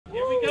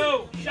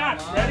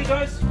Shots. Ready,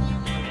 guys?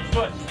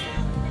 Good.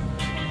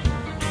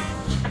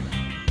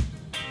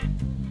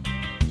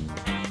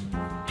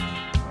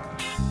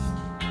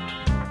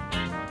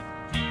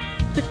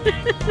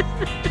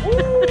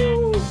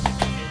 Woo!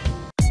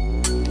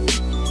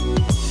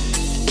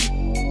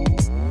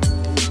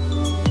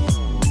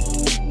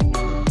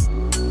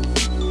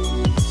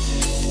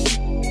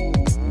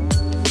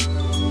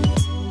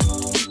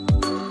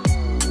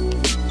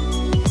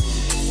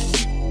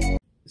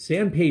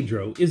 San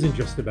Pedro isn't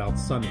just about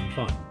sun and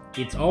fun,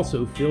 it's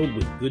also filled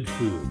with good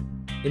food.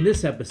 In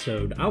this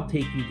episode, I'll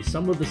take you to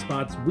some of the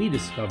spots we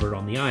discovered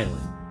on the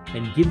island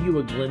and give you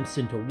a glimpse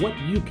into what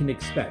you can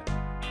expect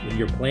when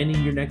you're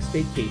planning your next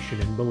vacation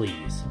in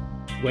Belize.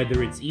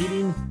 Whether it's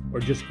eating or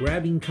just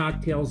grabbing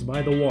cocktails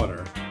by the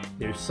water,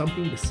 there's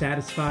something to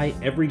satisfy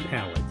every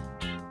palate.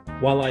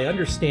 While I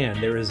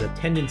understand there is a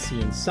tendency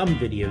in some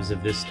videos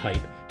of this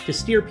type to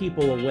steer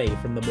people away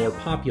from the more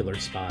popular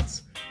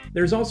spots,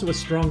 there's also a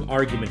strong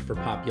argument for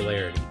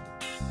popularity.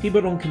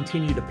 People don't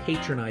continue to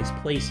patronize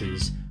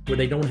places where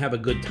they don't have a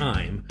good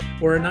time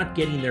or are not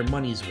getting their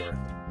money's worth.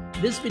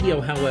 This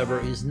video, however,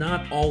 is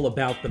not all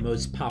about the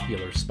most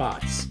popular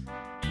spots.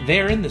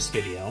 They're in this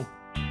video,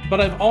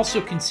 but I've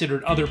also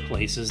considered other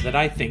places that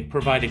I think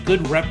provide a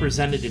good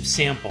representative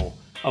sample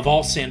of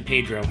all San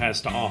Pedro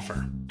has to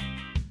offer.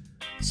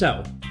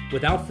 So,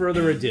 without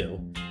further ado,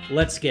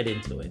 let's get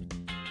into it.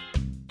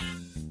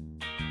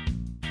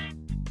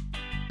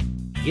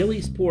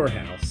 Gillie's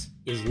Poorhouse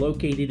is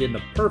located in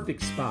the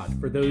perfect spot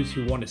for those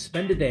who want to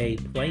spend a day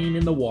playing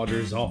in the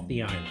waters off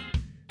the island.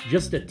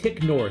 Just a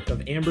tick north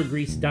of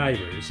Ambergris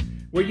Divers,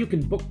 where you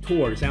can book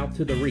tours out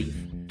to the reef.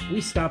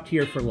 We stopped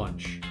here for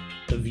lunch.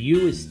 The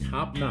view is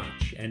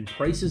top-notch, and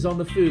prices on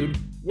the food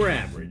were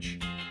average.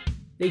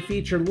 They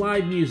feature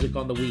live music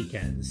on the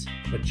weekends,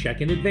 but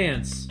check in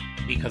advance,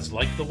 because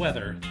like the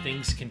weather,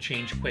 things can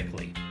change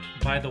quickly.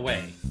 By the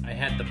way, I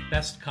had the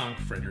best conch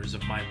fritters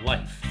of my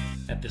life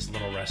at this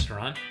little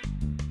restaurant,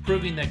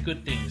 proving that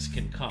good things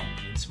can come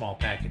in small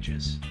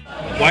packages.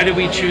 Why did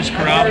we choose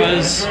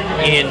carrabba's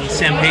in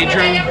San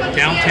Pedro,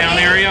 downtown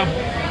area?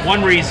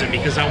 One reason,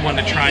 because I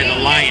wanted to try the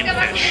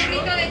lionfish.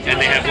 And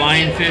they have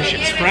lionfish,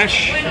 it's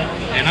fresh,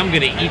 and I'm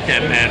gonna eat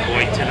that bad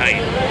boy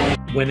tonight.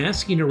 When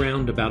asking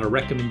around about a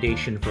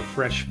recommendation for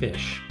fresh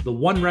fish, the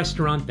one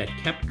restaurant that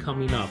kept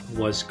coming up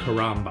was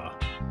Caramba.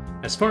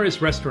 As far as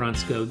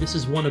restaurants go, this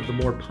is one of the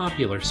more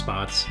popular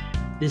spots.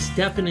 This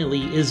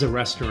definitely is a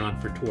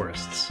restaurant for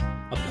tourists,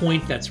 a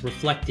point that's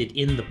reflected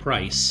in the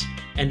price,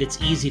 and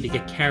it's easy to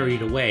get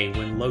carried away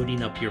when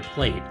loading up your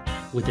plate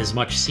with as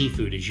much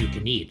seafood as you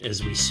can eat,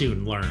 as we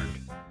soon learned.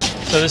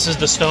 So this is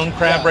the stone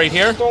crab right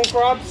here? Stone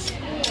crabs.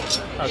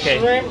 Okay,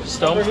 Shrimp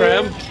stone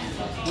crab. Here.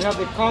 We have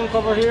the conch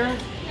over here.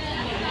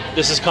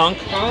 This is conch?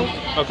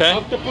 Conch. Okay.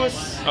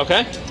 Octopus.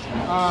 Okay.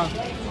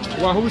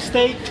 Wahoo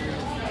steak.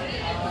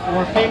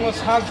 Our famous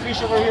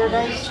hogfish over here,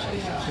 guys.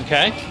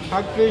 Okay.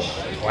 Hogfish.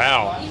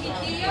 Wow.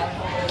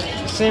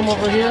 Same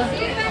over here.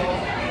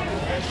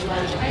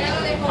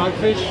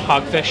 Hogfish.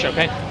 Hogfish,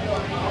 okay.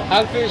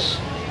 Hogfish.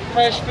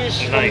 Fresh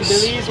fish Nice.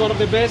 from Belize, one of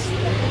the best.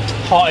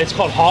 It's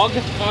called hog?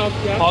 Yeah.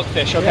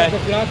 Hogfish, We have okay.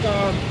 the black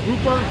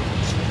grouper.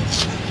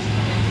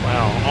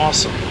 Wow,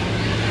 awesome.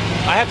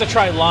 I have to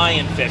try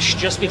lionfish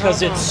just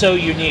because it's so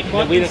unique.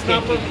 That we Mutton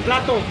don't snapper. think.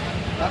 Plato.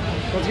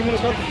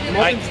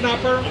 Mutton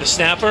snapper. The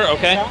snapper,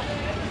 okay.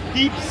 Yeah.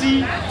 Deep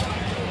sea.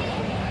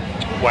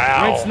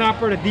 Wow. Red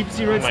snapper, the deep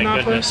sea red Oh my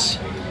snapper. goodness.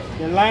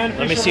 The lionfish.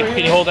 Let me see. over Can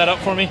here. you hold that up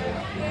for me?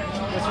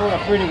 That's what a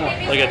pretty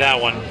one. Look at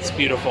that one. It's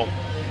beautiful.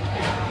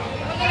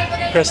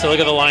 Krista, look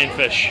at the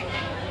lionfish.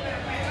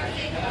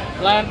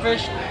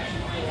 Lionfish.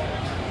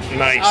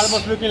 Nice.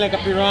 Almost looking like a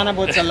piranha,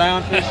 but it's a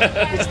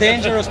lionfish. It's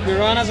dangerous.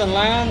 Piranhas and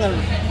lions.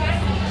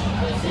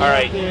 All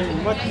right. The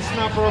mutton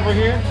snapper over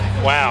here.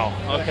 Wow.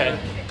 Okay.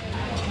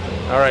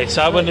 All right.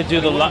 So I'm going to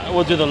do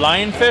we'll do the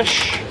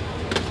lionfish.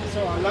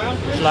 So a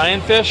lionfish.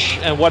 Lionfish,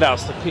 and what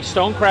else? The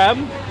stone crab.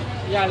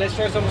 Yeah, let's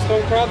try some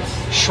stone crabs.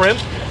 Shrimp.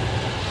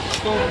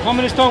 How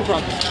many stone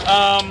crabs?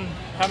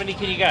 How many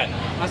can you get?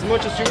 As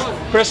much as you want.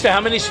 Krista,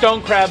 how many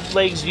stone crab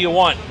legs do you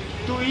want?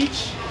 2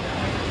 each.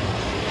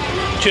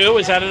 2?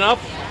 Is that enough?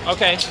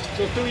 Okay.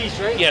 So 2 each,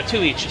 right? Yeah,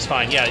 2 each is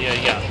fine. Yeah.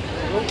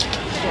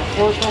 So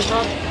 4 stone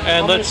crabs.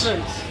 And How many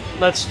shrimps?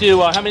 let's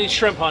do how many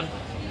shrimp, hon?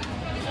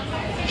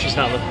 She's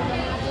not looking.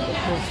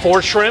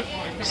 4 shrimp.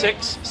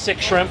 6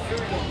 shrimp. 4,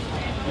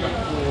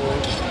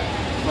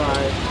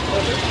 5,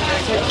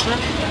 6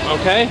 shrimp.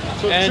 Okay.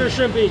 So and 3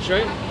 shrimp each,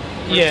 right?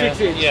 Or yeah,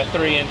 6 each? yeah,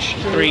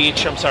 3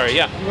 each. I'm sorry.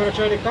 Yeah. You want to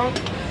try the conch?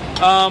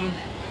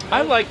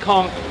 I like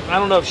conch. I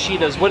don't know if she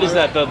does. What is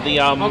that? The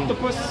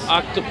Octopus.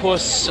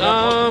 Octopus.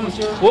 Octopus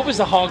here. What was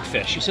the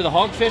hogfish? You said the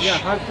hogfish? Yeah,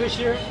 hogfish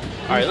here.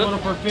 All right. One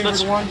of our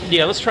favorite ones.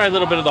 Yeah, let's try a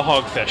little bit of the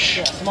hogfish.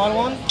 Yeah, small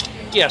one.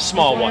 Yeah,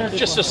 small This one or one. this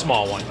Just one? a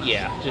small one.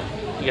 Yeah, just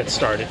to get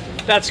started.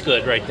 That's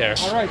good right there.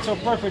 All right, so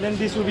perfect. Then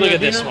this will be Look our at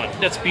this dinner. one.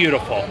 That's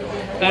beautiful.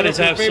 That One is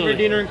of your favorite absolutely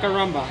dinner in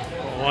Caramba.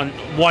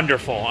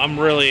 wonderful. I'm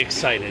really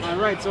excited. All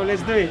right, so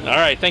let's do it. All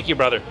right, thank you,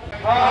 brother.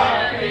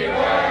 Happy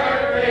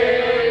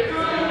birthday to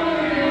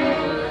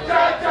you.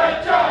 Cha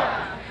cha cha.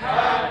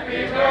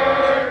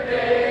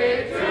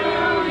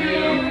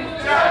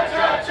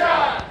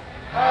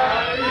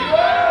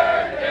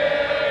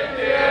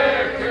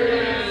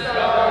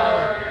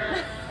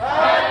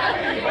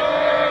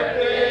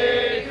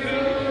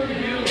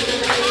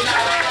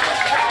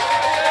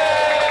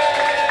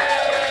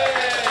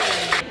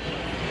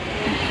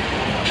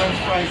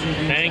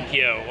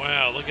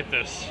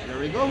 this. There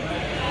we go.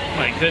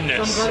 My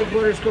goodness. Some garlic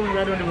butter is coming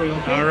right on the way,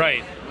 okay? All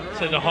right.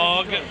 So the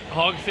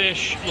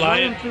hogfish,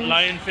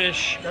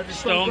 lionfish,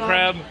 stone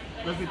crab.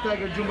 That's the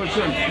tiger jumbo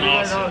shrimp. We got it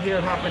Awesome. out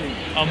here happening.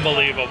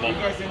 Unbelievable.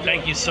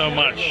 Thank you so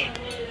much.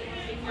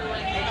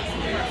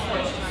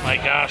 My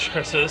gosh,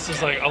 Krista, this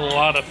is like a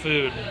lot of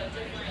food.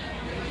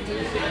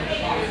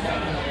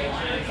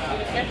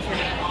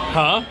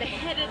 Huh? The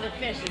head of the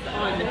fish is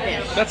on the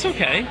fish. That's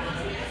okay.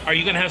 Are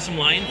you gonna have some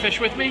lionfish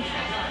with me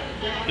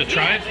to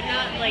try it? But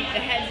not like the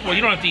head. Well,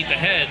 you don't have to eat the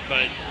head,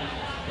 but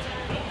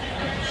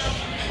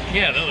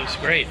yeah, that looks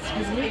great.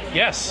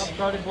 Yes. Some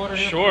garlic butter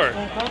here. Sure.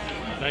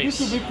 This Nice.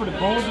 will be for the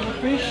bones of the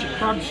fish,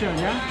 crab shell,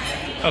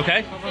 yeah?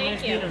 Okay.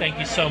 Thank you. Thank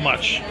you so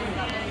much.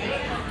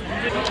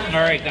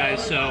 All right,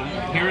 guys. So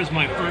here is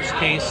my first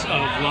case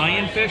of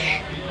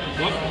lionfish.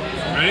 Whoop.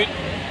 Right.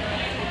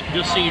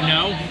 Just so you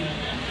know.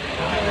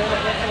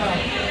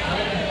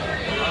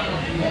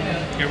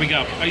 Here we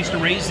go. I used to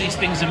raise these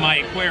things in my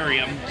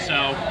aquarium,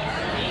 so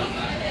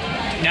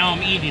now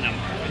I'm eating them.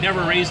 I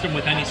never raised them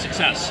with any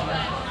success.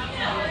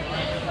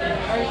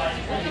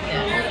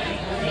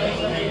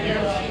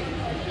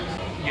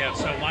 Yeah,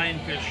 so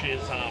lionfish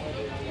is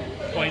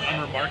quite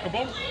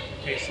unremarkable.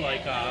 Tastes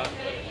like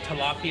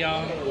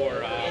tilapia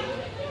or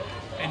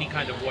any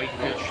kind of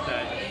whitefish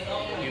that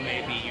you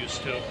may be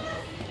used to.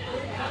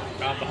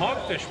 The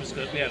hogfish was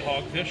good. We had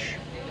hogfish,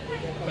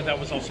 but that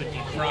was also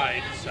deep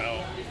fried.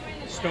 So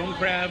stone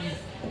crab,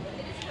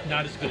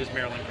 not as good as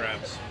Maryland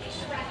crabs.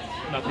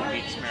 Nothing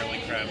beats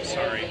Maryland crabs.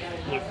 Sorry,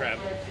 blue crab.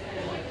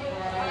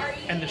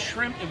 And the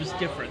shrimp, it was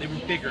different. They were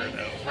bigger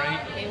though,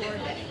 right? They were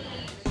big.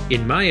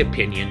 In my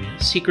opinion,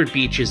 Secret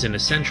Beach is an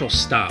essential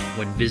stop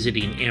when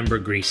visiting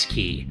Ambergris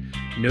Caye.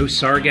 No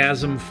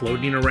sargassum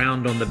floating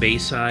around on the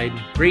bayside,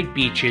 great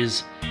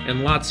beaches,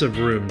 and lots of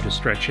room to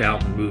stretch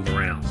out and move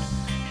around.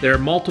 There are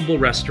multiple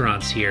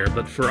restaurants here,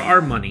 but for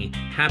our money,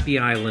 Happy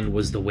Island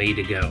was the way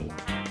to go.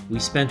 We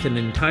spent an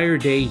entire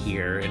day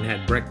here and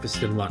had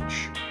breakfast and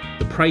lunch.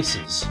 The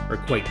prices are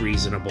quite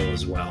reasonable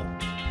as well.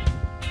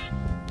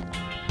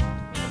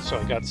 So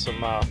I got some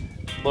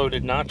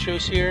loaded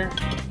nachos here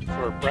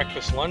for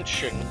breakfast,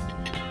 lunch, and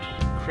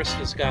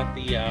Krista's got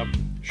the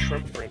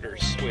shrimp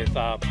fritters with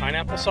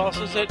pineapple sauce.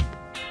 Is it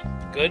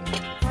good?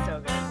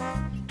 So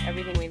good.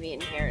 Everything we've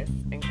eaten here is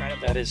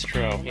incredible. That is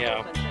true,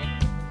 yeah.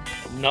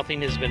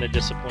 Nothing has been a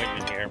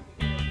disappointment here.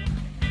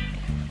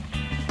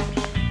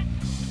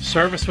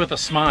 Service with a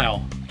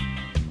smile.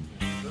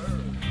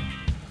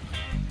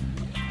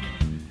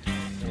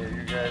 There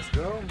you guys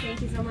go.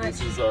 Thank you so much.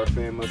 This is our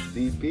famous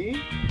DP,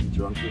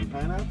 Drunken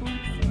Pineapple,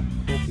 and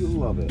I hope you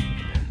love it.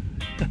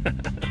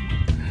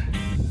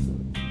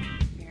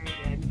 Very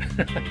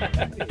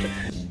good.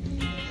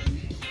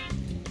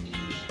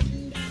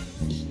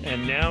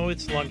 And now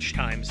it's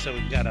lunchtime, so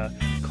we've got a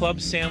club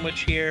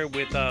sandwich here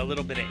with a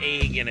little bit of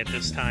egg in it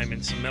this time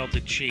and some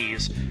melted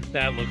cheese.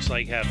 That looks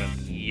like heaven.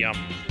 Yum.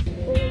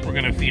 We're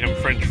gonna feed them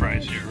French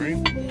fries here,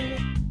 right?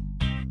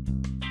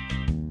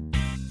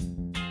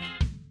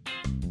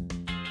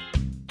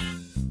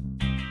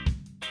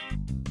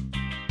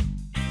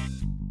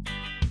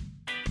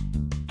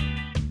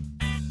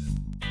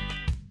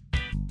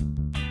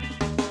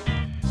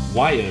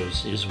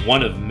 Wyo's is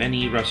one of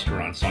many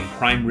restaurants on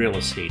prime real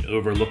estate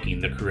overlooking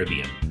the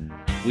Caribbean.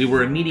 We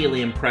were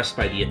immediately impressed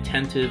by the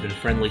attentive and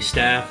friendly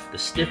staff, the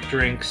stiff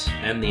drinks,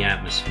 and the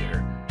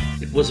atmosphere.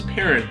 It was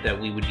apparent that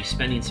we would be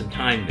spending some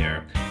time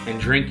there and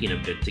drinking a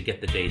bit to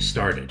get the day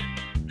started.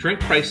 Drink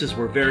prices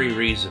were very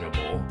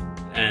reasonable,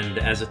 and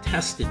as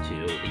attested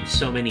to in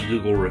so many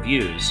Google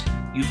reviews,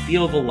 you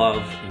feel the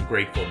love and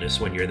gratefulness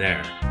when you're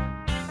there.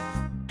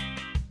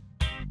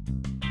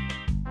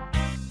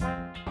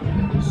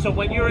 So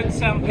when you're in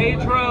San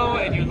Pedro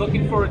and you're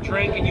looking for a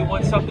drink and you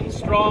want something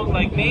strong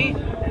like me,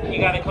 you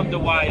gotta come to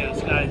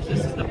Wyo's, guys.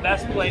 This is the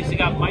best place. You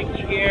got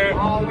Mikey here.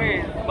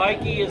 Always.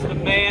 Mikey is the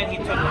man. He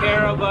took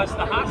care of us.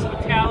 The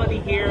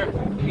hospitality here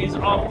is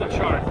off the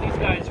chart. These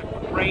guys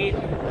are great.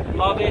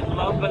 Love it.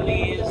 Love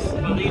Belize.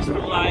 Belize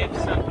for life.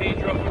 San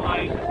Pedro for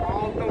life.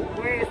 All the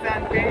way,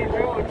 San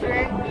Pedro,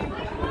 Trey.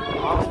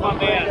 That's my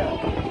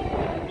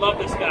man. Love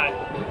this guy.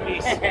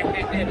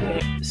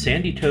 Peace.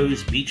 Sandy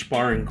Toes Beach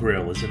Bar and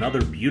Grill is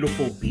another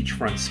beautiful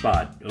beachfront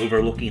spot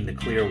overlooking the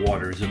clear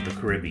waters of the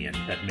Caribbean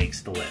that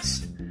makes the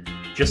list.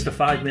 Just a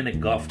 5-minute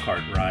golf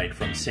cart ride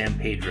from San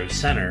Pedro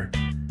Center,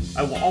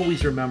 I will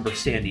always remember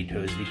Sandy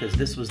Toes because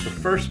this was the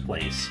first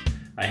place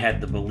I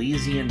had the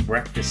Belizean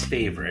breakfast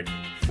favorite,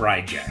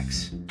 Fried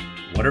Jacks.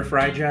 What are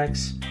Fried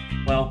Jacks?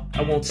 Well,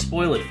 I won't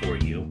spoil it for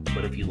you,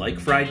 but if you like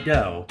fried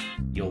dough,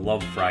 you'll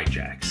love Fried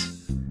Jacks.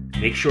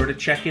 Make sure to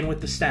check in with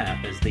the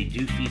staff as they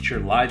do feature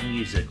live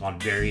music on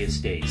various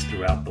days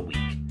throughout the week.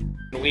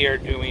 We are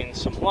doing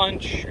some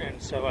lunch,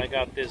 and so I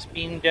got this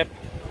bean dip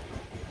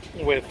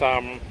with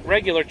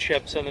regular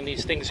chips and then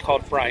these things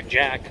called Fried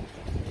Jack.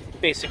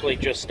 Basically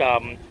just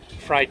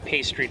fried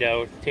pastry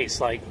dough. It tastes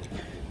like,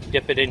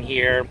 dip it in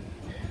here.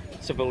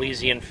 It's a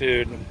Belizean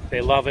food.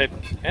 They love it,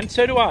 and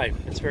so do I.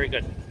 It's very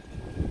good.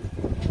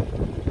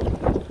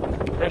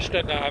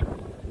 Krista got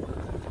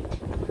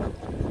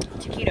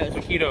Taquitos.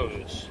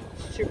 Taquitos.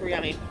 Super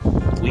yummy.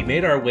 We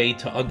made our way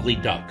to Ugly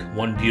Duck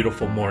one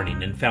beautiful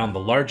morning and found the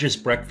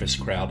largest breakfast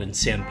crowd in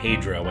San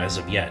Pedro as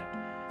of yet.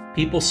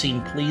 People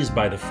seemed pleased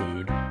by the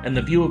food, and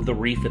the view of the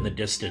reef in the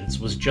distance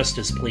was just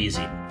as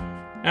pleasing.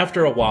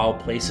 After a while,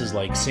 places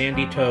like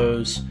Sandy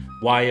Toes,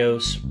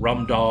 Guayos,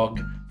 Rum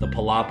Dog, the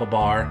Palapa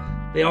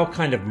Bar, they all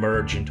kind of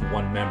merge into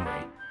one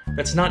memory.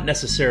 That's not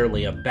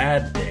necessarily a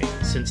bad thing,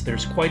 since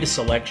there's quite a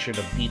selection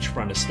of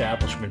beachfront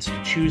establishments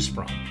to choose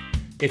from.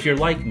 If you're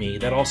like me,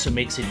 that also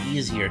makes it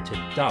easier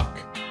to duck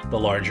the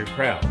larger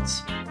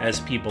crowds, as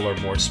people are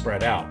more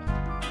spread out.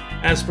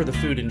 As for the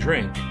food and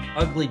drink,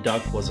 Ugly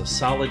Duck was a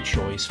solid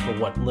choice for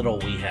what little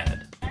we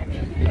had.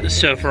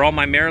 So for all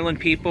my Maryland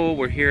people,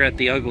 we're here at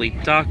the Ugly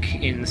Duck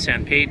in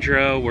San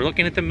Pedro. We're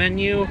looking at the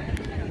menu,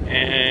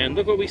 and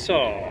look what we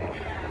saw.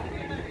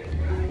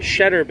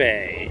 Cheddar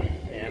Bay.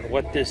 And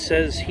what this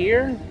says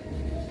here,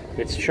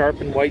 it's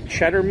sharpened white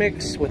cheddar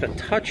mix with a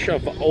touch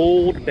of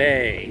Old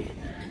Bay.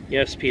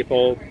 Yes,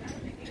 people,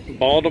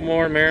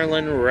 Baltimore,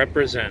 Maryland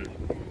represent.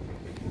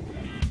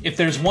 If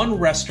there's one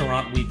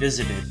restaurant we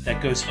visited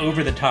that goes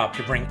over the top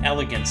to bring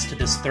elegance to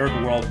this third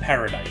world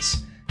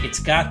paradise, it's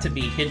got to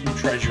be Hidden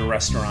Treasure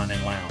Restaurant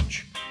and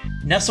Lounge.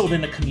 Nestled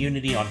in a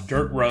community on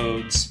dirt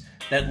roads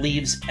that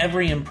leaves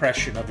every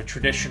impression of a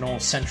traditional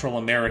Central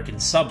American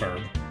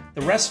suburb,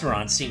 the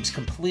restaurant seems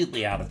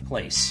completely out of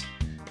place.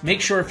 Make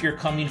sure if you're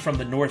coming from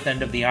the north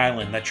end of the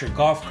island that your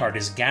golf cart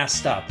is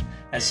gassed up,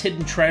 as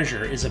Hidden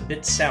Treasure is a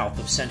bit south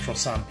of central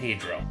San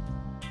Pedro.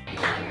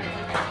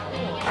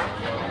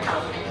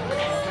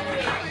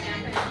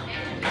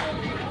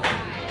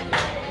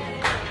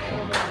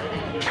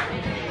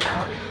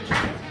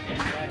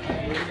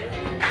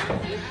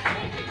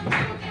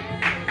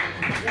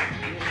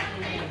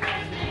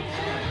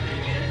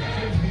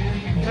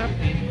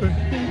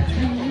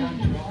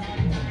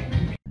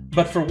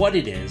 But for what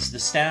it is, the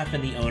staff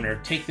and the owner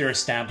take their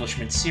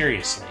establishment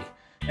seriously,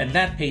 and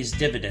that pays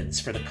dividends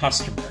for the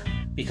customer,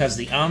 because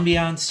the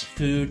ambiance,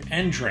 food,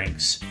 and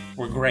drinks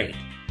were great,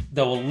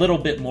 though a little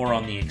bit more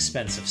on the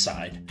expensive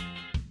side.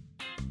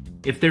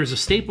 If there's a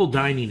staple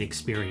dining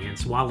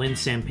experience while in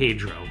San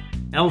Pedro,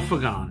 El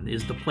Fagon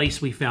is the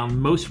place we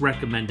found most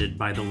recommended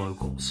by the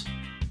locals.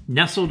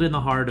 Nestled in the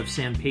heart of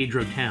San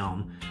Pedro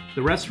town,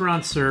 the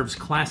restaurant serves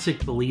classic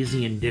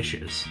Belizean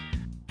dishes.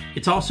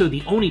 It's also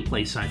the only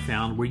place I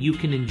found where you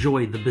can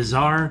enjoy the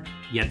bizarre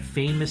yet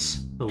famous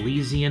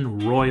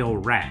Belizean royal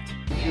rat.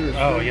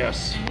 Oh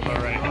yes, all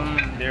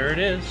right, there it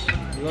is.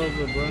 Love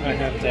it, bro. I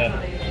have to.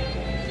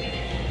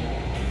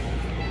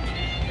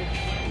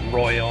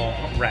 Royal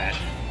rat.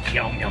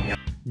 Yum, yum, yum.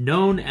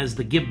 Known as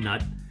the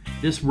gibnut,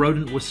 this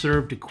rodent was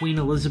served to Queen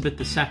Elizabeth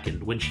II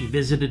when she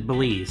visited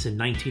Belize in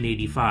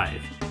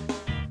 1985.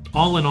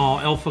 All in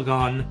all, El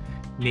Fagon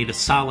made a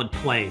solid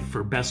play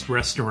for best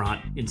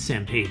restaurant in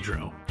San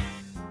Pedro.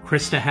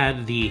 Krista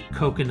had the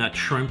coconut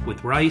shrimp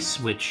with rice,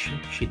 which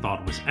she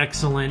thought was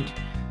excellent.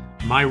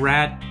 My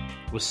rat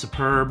was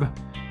superb,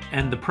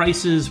 and the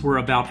prices were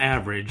about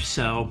average,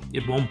 so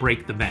it won't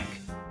break the bank.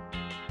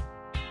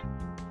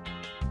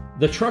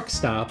 The truck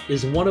stop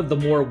is one of the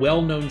more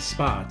well-known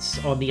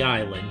spots on the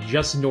island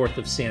just north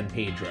of San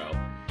Pedro.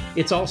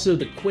 It's also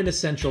the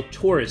quintessential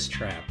tourist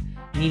trap,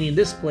 meaning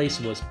this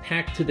place was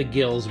packed to the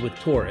gills with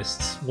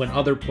tourists when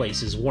other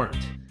places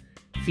weren't.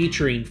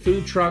 Featuring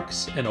food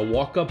trucks and a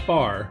walk-up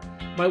bar,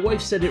 my wife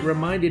said it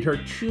reminded her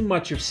too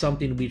much of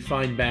something we'd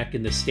find back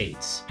in the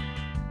States.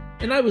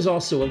 And I was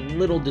also a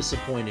little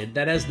disappointed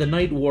that as the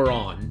night wore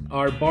on,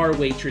 our bar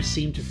waitress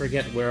seemed to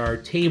forget where our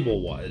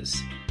table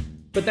was.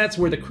 But that's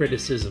where the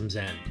criticisms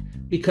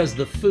end, because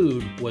the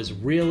food was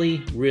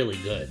really, really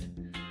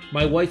good.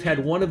 My wife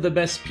had one of the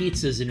best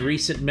pizzas in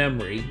recent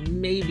memory,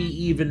 maybe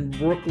even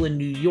Brooklyn,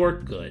 New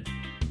York good.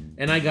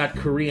 And I got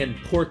Korean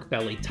pork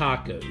belly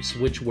tacos,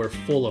 which were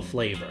full of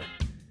flavor.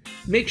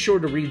 Make sure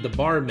to read the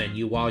bar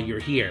menu while you're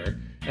here,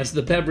 as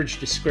the beverage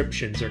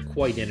descriptions are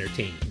quite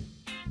entertaining.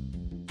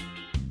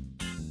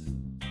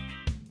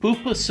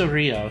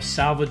 Pupuseria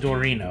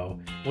Salvadorino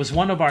was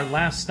one of our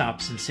last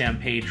stops in San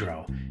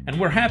Pedro, and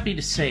we're happy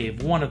to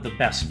save one of the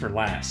best for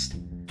last.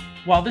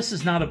 While this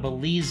is not a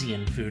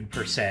Belizean food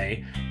per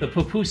se, the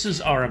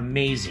pupusas are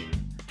amazing.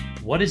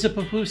 What is a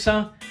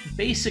pupusa?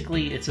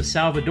 Basically, it's a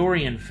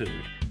Salvadorian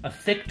food, a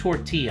thick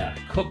tortilla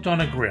cooked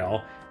on a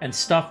grill and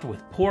stuffed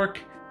with pork,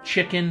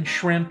 chicken,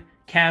 shrimp,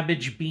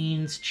 cabbage,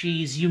 beans,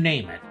 cheese, you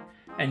name it.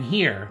 And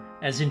here,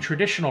 as in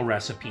traditional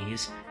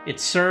recipes,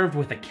 it's served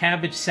with a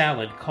cabbage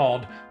salad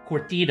called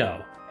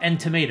curtido and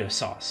tomato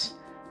sauce.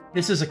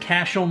 This is a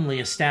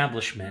cash-only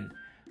establishment,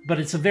 but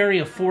it's a very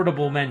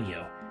affordable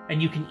menu, and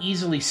you can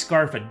easily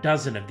scarf a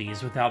dozen of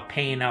these without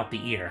paying out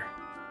the ear.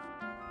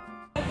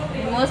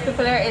 The most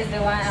popular is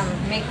the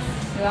one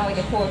mixed, the one with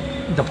the pork.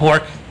 The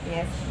pork?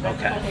 Yes, that's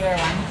Okay. the popular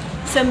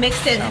one. So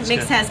mixed Sounds good.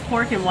 has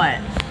pork and what?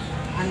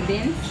 And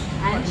beans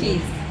and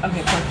cheese.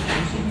 Okay, pork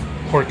and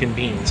cheese. Pork and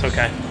beans,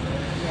 okay.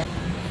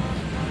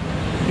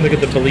 Look at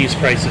the Belize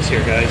prices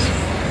here, guys.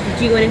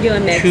 Do you want to do a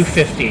mix?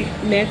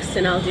 $2.50. Mix,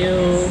 and I'll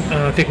do...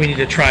 I think we need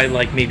to try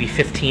like maybe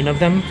 15 of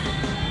them.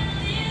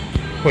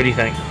 What do you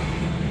think?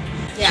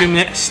 Yeah. Two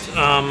mixed. Is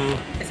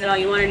that all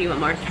you want, or do you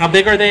want more? How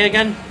big are they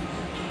again?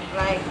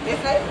 Like this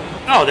size?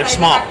 Oh, they're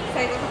small.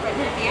 Size of a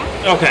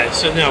tortilla. Okay,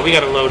 so no, we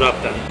got to load up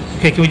then.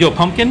 Okay, can we do a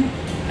pumpkin?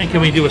 And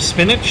can we do a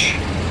spinach?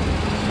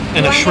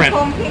 And a shrimp.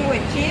 Pumpkin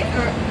with cheese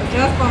or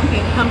just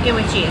pumpkin? Pumpkin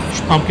with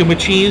cheese. Pumpkin with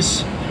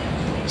cheese,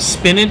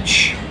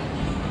 spinach,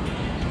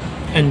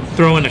 and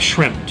throw in a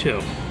shrimp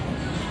too.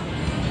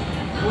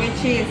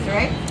 With cheese,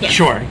 right? Yes.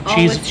 Sure, All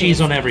cheese, with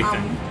cheese on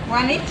everything.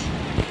 One each?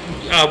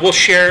 We'll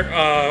share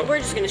We're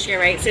just gonna share,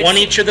 right? So one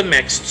it's- each of the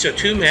mixed, so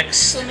two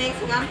mixed. Two mix,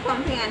 one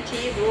pumpkin and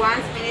cheese,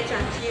 one spinach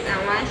and cheese,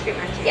 and one shrimp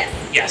and cheese. Yes.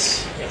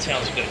 Yes, that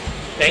sounds good.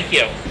 Thank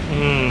you.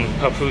 Mmm,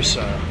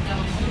 papusa.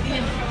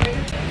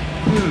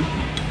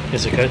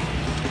 Is it good?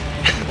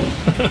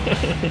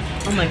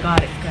 Oh my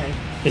god, it's good.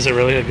 Is it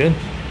really good?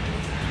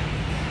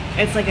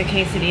 It's like a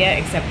quesadilla,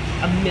 except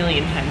a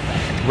million times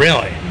better.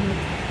 Really?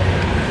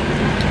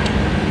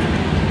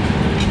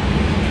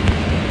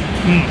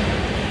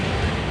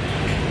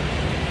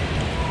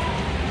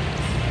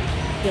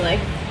 You like?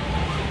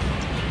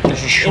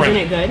 This is shrimp.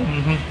 Isn't it good?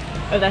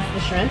 Mm-hmm. Oh, that's the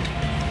shrimp?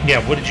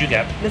 Yeah, what did you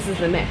get? This is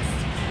the mixed.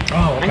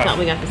 Oh, okay. I thought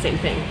we got the same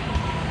thing.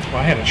 Well,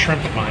 I had a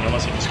shrimp in mine,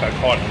 unless it just got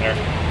caught in there.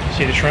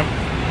 See the shrimp?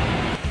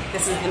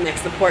 This is the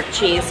mix, the pork,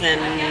 cheese,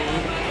 and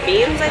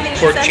beans, I think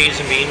she Pork, said. cheese,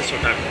 and beans?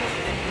 Okay.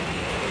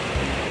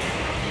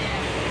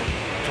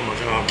 Oh my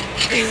god.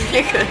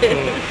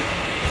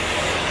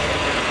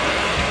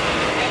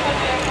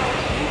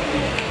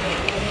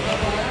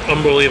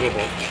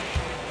 Unbelievable.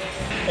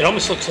 It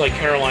almost looks like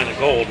Carolina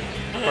Gold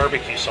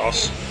barbecue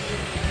sauce.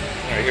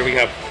 Alright, here we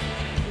go.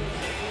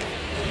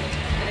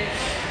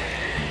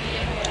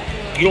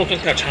 You don't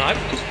think that's hot?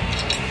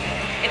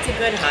 It's a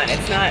good hot.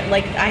 It's not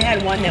like I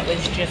had one that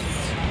was just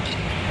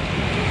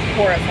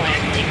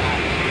horrifyingly hot.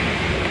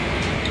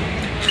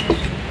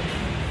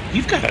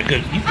 You've got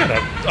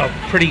a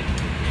pretty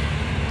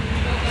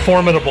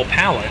formidable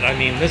palate. I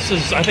mean, I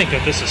think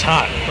that this is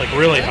hot, like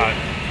really hot.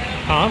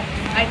 Huh?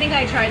 I think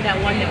I tried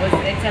that one that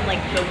it said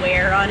like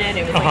beware on it.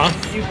 It was like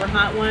a super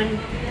hot one.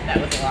 That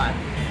was a lot.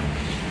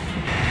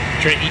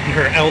 Trey eating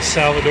her El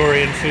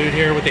Salvadorian food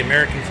here with the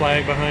American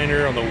flag behind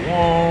her on the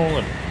wall,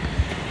 and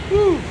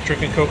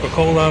drinking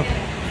Coca-Cola.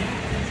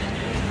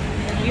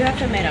 You have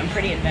to admit, I'm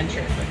pretty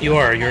adventurous.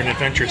 You're an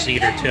adventurous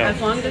eater too. As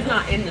long as it's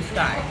not in the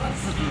sky.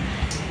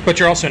 But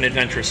you're also an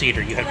adventurous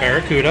eater. You had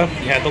barracuda,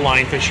 you had the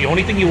lionfish. The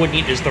only thing you wouldn't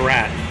eat is the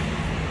rat.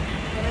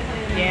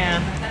 Yeah.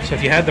 So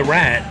if you had the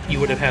rat, you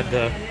would have had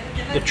the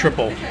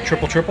triple.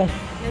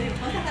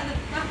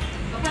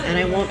 And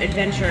I won't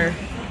adventure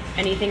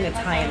anything that's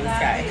high in the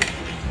sky.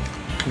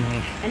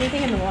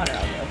 Anything in the water,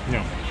 I'll do.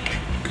 No.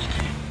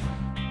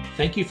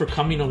 Thank you for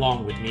coming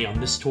along with me on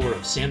this tour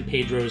of San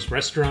Pedro's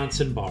restaurants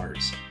and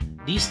bars.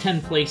 These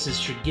 10 places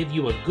should give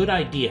you a good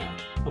idea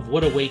of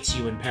what awaits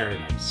you in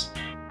paradise.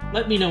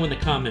 Let me know in the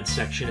comments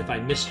section if I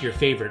missed your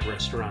favorite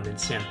restaurant in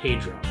San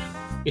Pedro.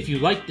 If you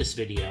liked this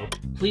video,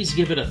 please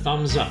give it a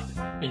thumbs up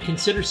and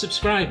consider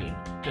subscribing,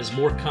 as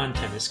more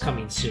content is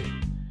coming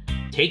soon.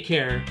 Take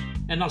care,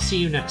 and I'll see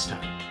you next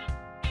time.